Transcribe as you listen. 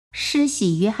施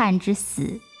洗约翰之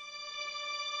死。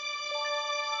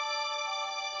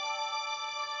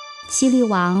希律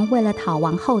王为了讨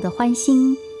王后的欢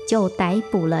心，就逮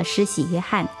捕了施洗约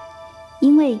翰，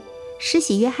因为施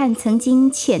洗约翰曾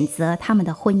经谴责他们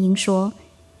的婚姻，说：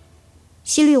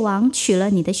希律王娶了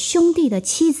你的兄弟的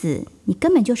妻子，你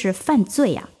根本就是犯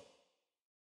罪啊！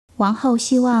王后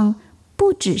希望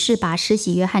不只是把施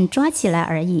洗约翰抓起来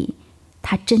而已，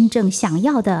她真正想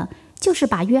要的就是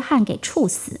把约翰给处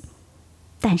死。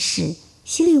但是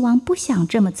希律王不想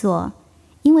这么做，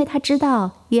因为他知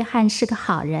道约翰是个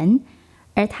好人，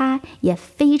而他也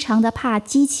非常的怕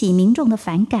激起民众的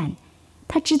反感。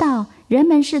他知道人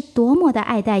们是多么的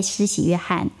爱戴施洗约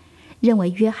翰，认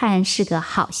为约翰是个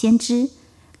好先知，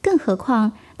更何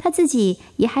况他自己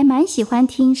也还蛮喜欢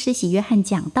听施洗约翰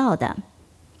讲道的。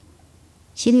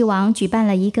希律王举办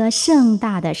了一个盛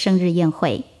大的生日宴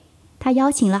会，他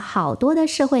邀请了好多的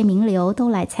社会名流都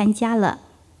来参加了。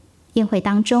宴会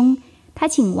当中，他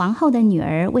请王后的女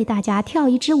儿为大家跳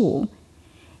一支舞。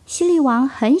希律王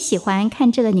很喜欢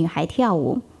看这个女孩跳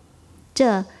舞，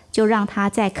这就让他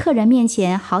在客人面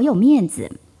前好有面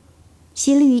子。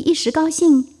希律一时高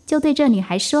兴，就对这女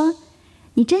孩说：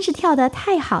你真是跳得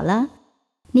太好了，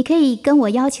你可以跟我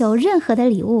要求任何的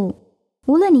礼物，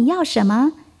无论你要什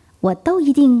么，我都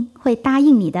一定会答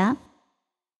应你的。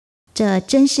这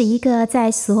真是一个在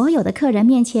所有的客人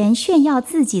面前炫耀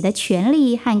自己的权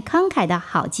利和慷慨的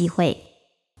好机会。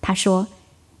他说：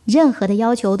任何的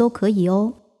要求都可以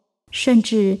哦，甚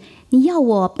至你要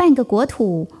我半个国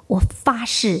土，我发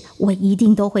誓我一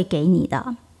定都会给你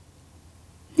的。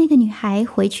那个女孩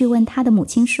回去问她的母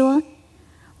亲说：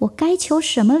我该求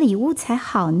什么礼物才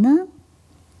好呢？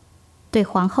对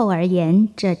皇后而言，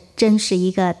这真是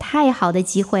一个太好的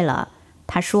机会了。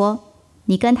她说：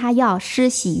你跟他要施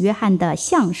洗约翰的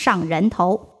项上人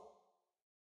头。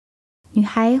女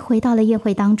孩回到了宴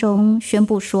会当中，宣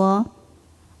布说：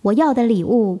我要的礼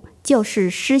物就是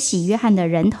施洗约翰的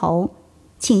人头，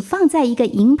请放在一个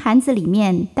银盘子里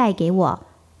面带给我，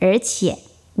而且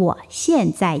我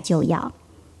现在就要。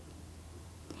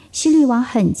希律王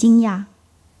很惊讶，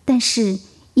但是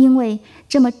因为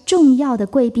这么重要的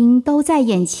贵宾都在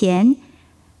眼前，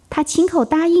他亲口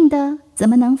答应的，怎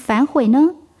么能反悔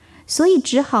呢？所以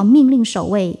只好命令守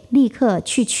卫立刻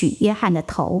去取约翰的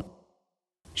头。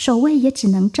守卫也只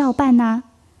能照办啊，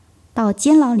到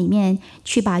监牢里面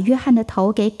去把约翰的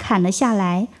头给砍了下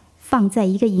来，放在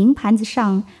一个银盘子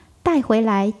上，带回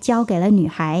来交给了女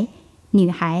孩，女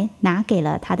孩拿给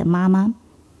了她的妈妈。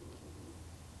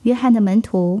约翰的门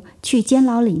徒去监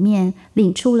牢里面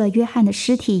领出了约翰的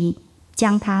尸体，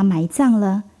将他埋葬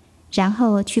了，然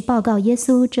后去报告耶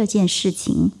稣这件事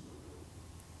情。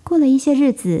过了一些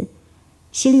日子，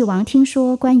希律王听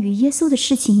说关于耶稣的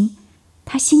事情，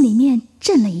他心里面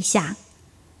震了一下。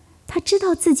他知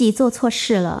道自己做错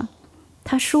事了。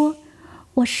他说：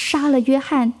我杀了约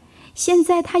翰，现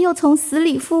在他又从死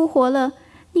里复活了。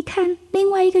你看，另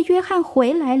外一个约翰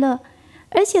回来了，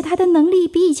而且他的能力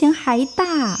比以前还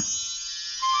大。